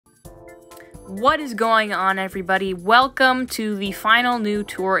What is going on, everybody? Welcome to the final new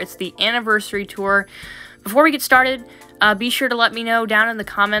tour. It's the anniversary tour. Before we get started, be sure to let me know down in the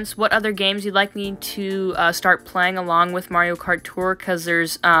comments what other games you'd like me to start playing along with Mario Kart Tour, because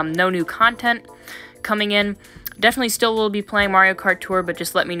there's no new content coming in. Definitely still will be playing Mario Kart Tour, but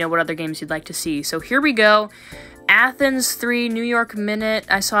just let me know what other games you'd like to see. So here we go. Athens 3, New York Minute,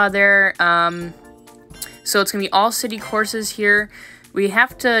 I saw there. So it's going to be all city courses here. We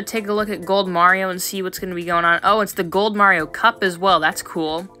have to take a look at Gold Mario and see what's going to be going on. Oh, it's the Gold Mario Cup as well. That's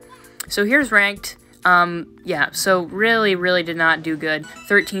cool. So here's ranked. Yeah, so really did not do good.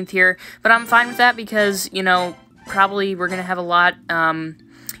 13th here. But I'm fine with that because, you know, probably we're going to have a lot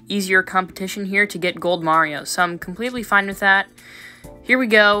easier competition here to get Gold Mario. So I'm completely fine with that. Here we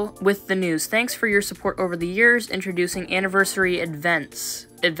go with the news. Thanks for your support over the years. Introducing anniversary events.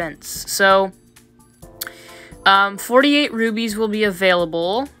 So 48 rubies will be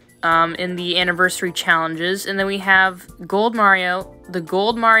available in the anniversary challenges, and then we have Gold Mario, the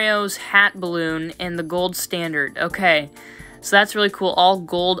Gold Mario's hat balloon, and the Gold Standard. Okay, so that's really cool. All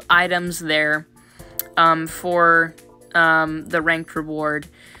gold items there for the ranked reward.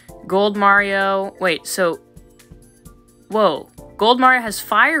 Gold Mario, wait, so, whoa, Gold Mario has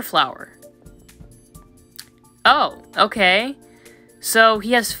Fire Flower. Oh, okay. So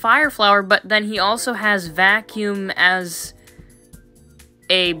he has Fire Flower, but then he also has Vacuum as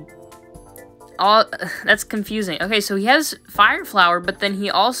a... that's confusing. Okay, so he has Fire Flower, but then he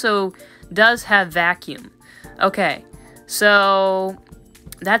also does have Vacuum. Okay, so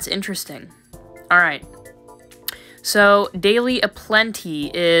that's interesting. Alright. So Daily Aplenty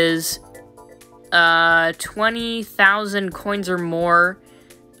is 20,000 coins or more.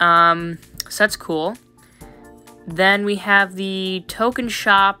 So that's cool. Then we have the token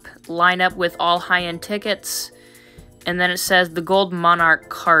shop lineup with all high-end tickets. And then it says the Gold Monarch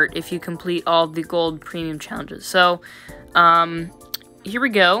cart if you complete all the gold premium challenges. So, here we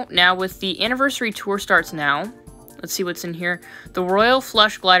go. Now with the anniversary tour starts now. Let's see what's in here. The Royal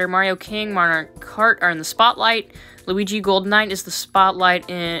Flush Glider, Mario King, Monarch cart are in the spotlight. Luigi Gold Knight is the spotlight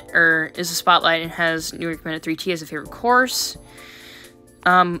and has New York Minute 3T as a favorite course.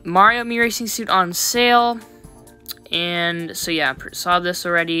 Mario Me Racing Suit on sale. And so yeah, saw this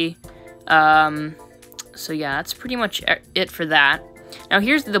already. So yeah, that's pretty much it for that. Now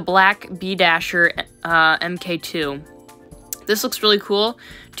here's the Black B-Dasher MK2. This looks really cool.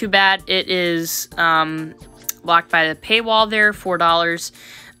 Too bad it is blocked by the paywall there, $4.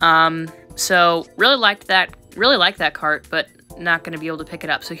 So really like that cart, but not going to be able to pick it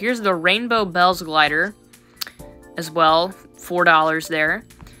up. So here's the Rainbow Bells glider as well, $4 there.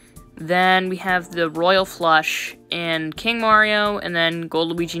 Then we have the Royal Flush and King Mario, and then Gold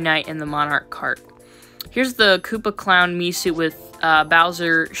Luigi Knight and the Monarch cart. Here's the Koopa Clown Mii suit with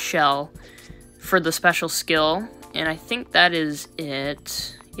Bowser Shell for the special skill, and I think that is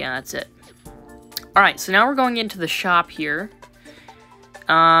it. Yeah, that's it. Alright, so now we're going into the shop here.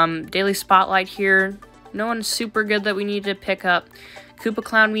 Daily Spotlight here. No one super good that we need to pick up. Koopa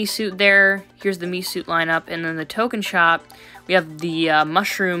Clown Mii suit there. Here's the Mii suit lineup, and then the token shop. We have the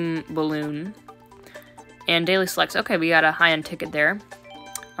Mushroom Balloon and Daily Selects. Okay, we got a high-end ticket there.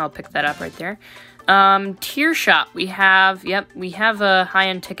 I'll pick that up right there. Tier Shop. We have a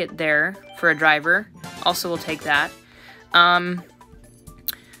high-end ticket there for a driver. Also, we'll take that.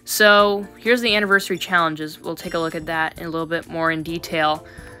 So, here's the anniversary challenges. We'll take a look at that in a little bit more in detail.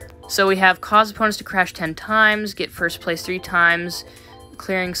 So, we have cause opponents to crash 10 times, get first place 3 times,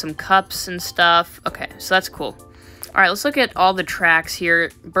 clearing some cups and stuff. Okay, so that's cool. Alright, let's look at all the tracks here.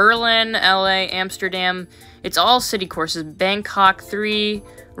 Berlin, LA, Amsterdam. It's all city courses. Bangkok 3,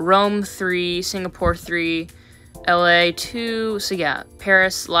 Rome 3, Singapore 3, LA 2. So yeah,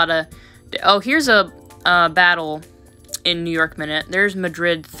 Paris, a lot of... Oh, here's a battle in New York Minute. There's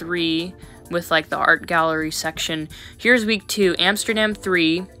Madrid 3 with like the art gallery section. Here's week 2. Amsterdam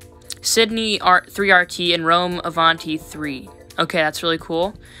 3, Sydney 3 RT, and Rome Avanti 3. Okay, that's really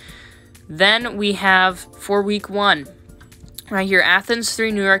cool. Then we have, for week 1, right here, Athens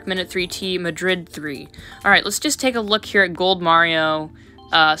 3, New York Minute 3T, Madrid 3. Alright, let's just take a look here at Gold Mario.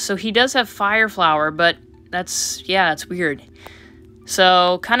 So he does have Fire Flower, but that's weird.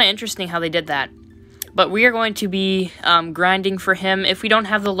 So, kind of interesting how they did that. But we are going to be grinding for him. If we don't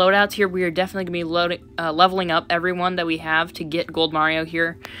have the loadouts here, we are definitely going to be leveling up everyone that we have to get Gold Mario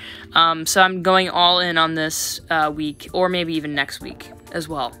here. So I'm going all in on this week, or maybe even next week as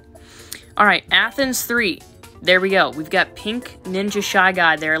well. Alright, Athens 3. There we go. We've got Pink Ninja Shy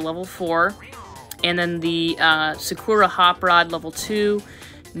Guy there, level 4. And then the Sakura Hop Rod, level 2.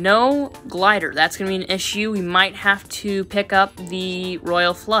 No glider. That's going to be an issue. We might have to pick up the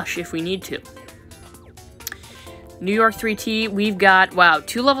Royal Flush if we need to. New York 3T, we've got, wow,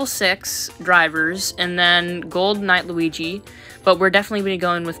 2 level 6 drivers, and then Gold Knight Luigi, but we're definitely going to be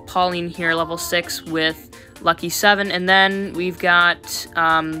going with Pauline here, level 6, with Lucky 7, and then we've got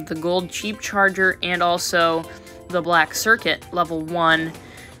the Gold Cheap Charger, and also the Black Circuit, level 1,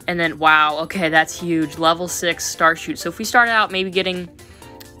 and then, wow, okay, that's huge, level 6 Starshoot. So if we started out maybe getting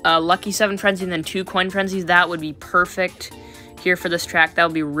Lucky 7 Frenzy and then 2 Coin Frenzies, that would be perfect here for this track. That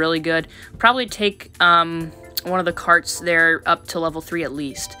would be really good. Probably take one of the carts there up to level 3 at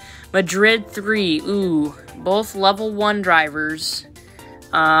least. Madrid 3, ooh, both level 1 drivers.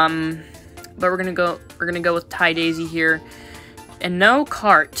 But we're gonna go with Ty Daisy here. And no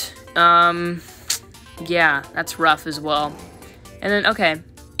cart. Yeah, that's rough as well. And then, okay,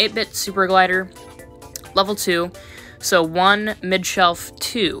 8-bit Super Glider, level 2. So 1, mid-shelf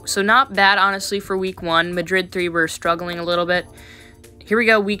 2. So not bad, honestly, for week 1. Madrid 3, we're struggling a little bit. Here we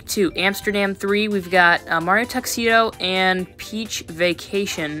go, week 2. Amsterdam 3, we've got Mario Tuxedo and Peach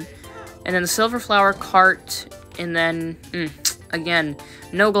Vacation. And then the Silver Flower cart, and then, again,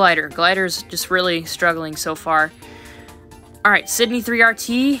 no glider. Glider's just really struggling so far. Alright, Sydney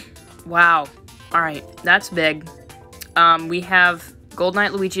 3RT. Wow. Alright, that's big. We have Gold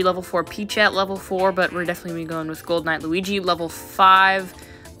Knight Luigi level 4, Peach at level 4, but we're definitely going to be going with Gold Knight Luigi level 5,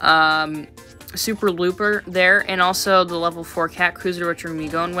 Super Looper there, and also the level 4 Cat Cruiser, which we're going to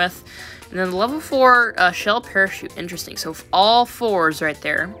be going with. And then the level 4 Shell Parachute, interesting. So all 4s right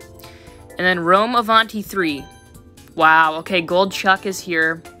there. And then Rome Avanti 3. Wow, okay, Gold Chuck is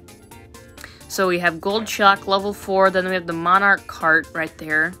here. So we have Gold Chuck, level 4, then we have the Monarch cart right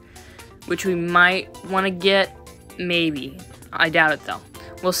there, which we might want to get, maybe. I doubt it, though.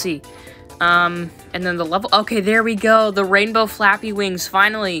 We'll see. And then the level... Okay, there we go. The Rainbow Flappy Wings,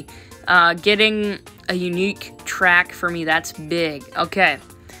 finally. Getting a unique track for me. That's big. Okay.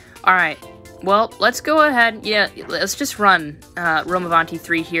 Alright. Well, let's go ahead. Yeah, let's just run Rome Avanti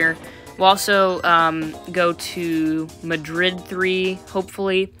 3 here. We'll also go to Madrid 3,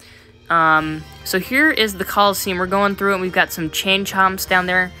 hopefully. So here is the Coliseum. We're going through it, and we've got some chain chomps down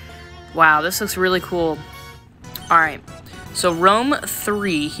there. Wow, this looks really cool. Alright. So Rome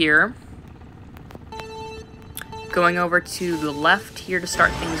 3 here. Going over to the left here to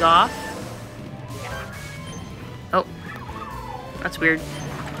start things off. Oh, that's weird.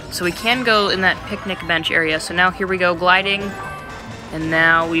 So we can go in that picnic bench area. So now here we go, gliding. And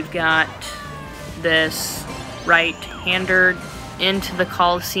now we've got this right-hander into the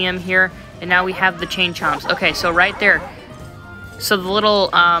Coliseum here. And now we have the chain chomps. Okay, so right there. So the little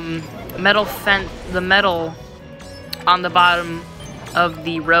metal fence, the metal on the bottom of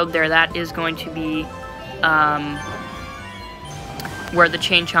the road there, that is going to be where the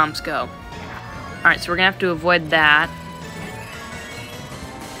chain chomps go. Alright, so we're gonna have to avoid that.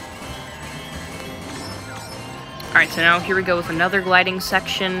 Alright, so now here we go with another gliding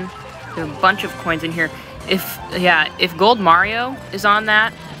section. There's a bunch of coins in here. If Gold Mario is on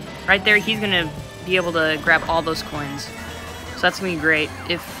that, right there, he's gonna be able to grab all those coins. So that's gonna be great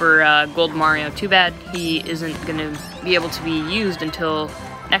if for Gold Mario. Too bad he isn't gonna be able to be used until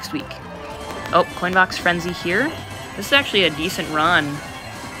next week. Oh, Coinbox Frenzy here. This is actually a decent run.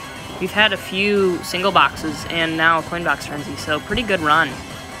 We've had a few single boxes and now a Coinbox Frenzy, so pretty good run.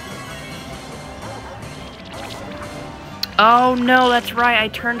 Oh no, that's right, I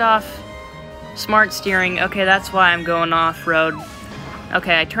turned off Smart Steering. Okay, that's why I'm going off-road.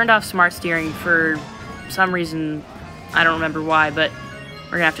 Okay, I turned off Smart Steering for some reason. I don't remember why, but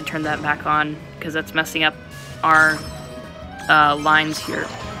we're gonna have to turn that back on because that's messing up our lines here.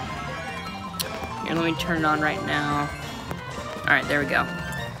 Here, let me turn it on right now. Alright, there we go.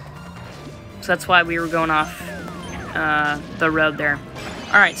 So that's why we were going off the road there.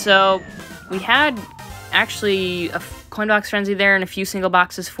 Alright, so we had actually a Coinbox Frenzy there and a few single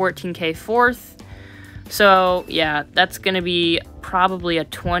boxes, 14k fourth. So, yeah, that's going to be probably a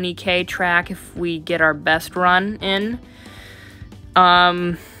 20k track if we get our best run in.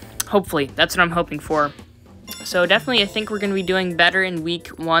 Hopefully, that's what I'm hoping for. So definitely I think we're going to be doing better in week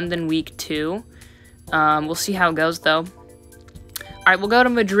 1 than week 2. We'll see how it goes, though. Alright, we'll go to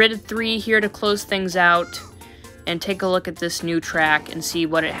Madrid 3 here to close things out and take a look at this new track and see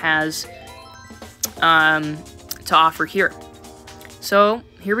what it has to offer here. So,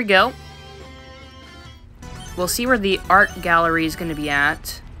 here we go. We'll see where the art gallery is going to be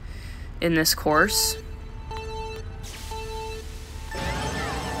at in this course.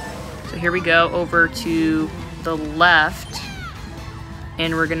 So here we go over to the left,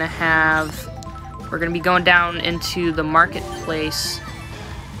 and we're going to be going down into the marketplace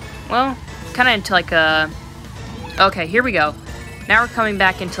well, kind of into like a... Okay, here we go. Now we're coming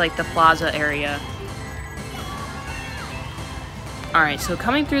back into like the plaza area. Alright, so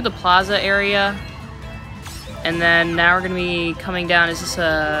coming through the plaza area, and then now we're going to be coming down. Is this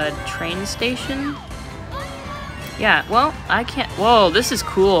a train station? Yeah, well, I can't... Whoa, this is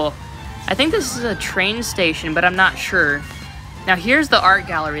cool. I think this is a train station, but I'm not sure. Now, here's the art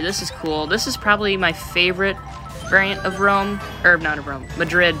gallery. This is cool. This is probably my favorite variant of Rome. Or, not of Rome.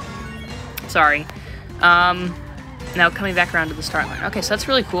 Madrid. Sorry. Now, coming back around to the start line. Okay, so that's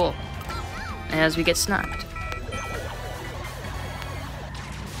really cool. As we get sniped.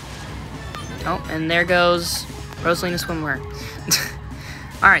 Oh, and there goes Rosalina Swimwear.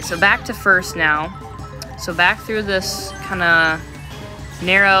 Alright, so back to first now. So back through this kind of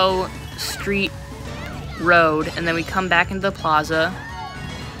narrow street road, and then we come back into the plaza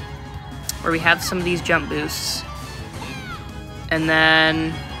where we have some of these jump boosts. And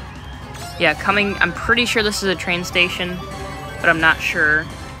then, yeah, I'm pretty sure this is a train station, but I'm not sure.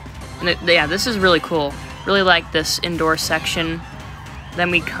 And yeah, this is really cool. Really like this indoor section. Then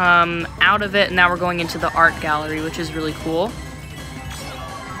we come out of it, and now we're going into the art gallery, which is really cool.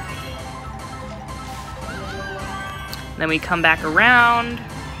 Then we come back around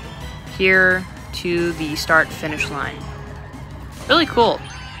here to the start-finish line. Really cool.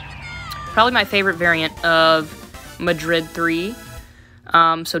 Probably my favorite variant of Madrid 3.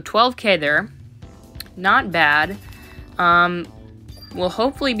 So 12K there. Not bad. We'll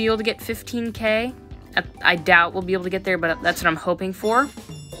hopefully be able to get 15K. I doubt we'll be able to get there, but that's what I'm hoping for.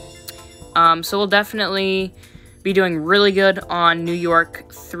 So we'll definitely be doing really good on New York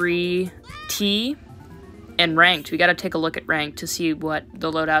 3T and ranked. We got to take a look at ranked to see what the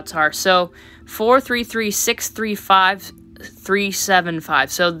loadouts are. So 433, 635,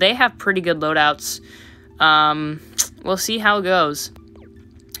 375. So they have pretty good loadouts. We'll see how it goes.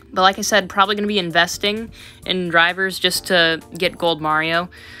 But like I said, probably going to be investing in drivers just to get Gold Mario.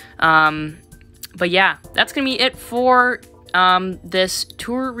 But yeah, that's going to be it for this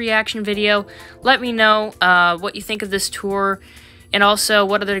tour reaction video. Let me know what you think of this tour, and also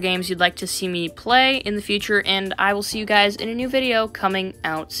what other games you'd like to see me play in the future, and I will see you guys in a new video coming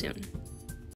out soon.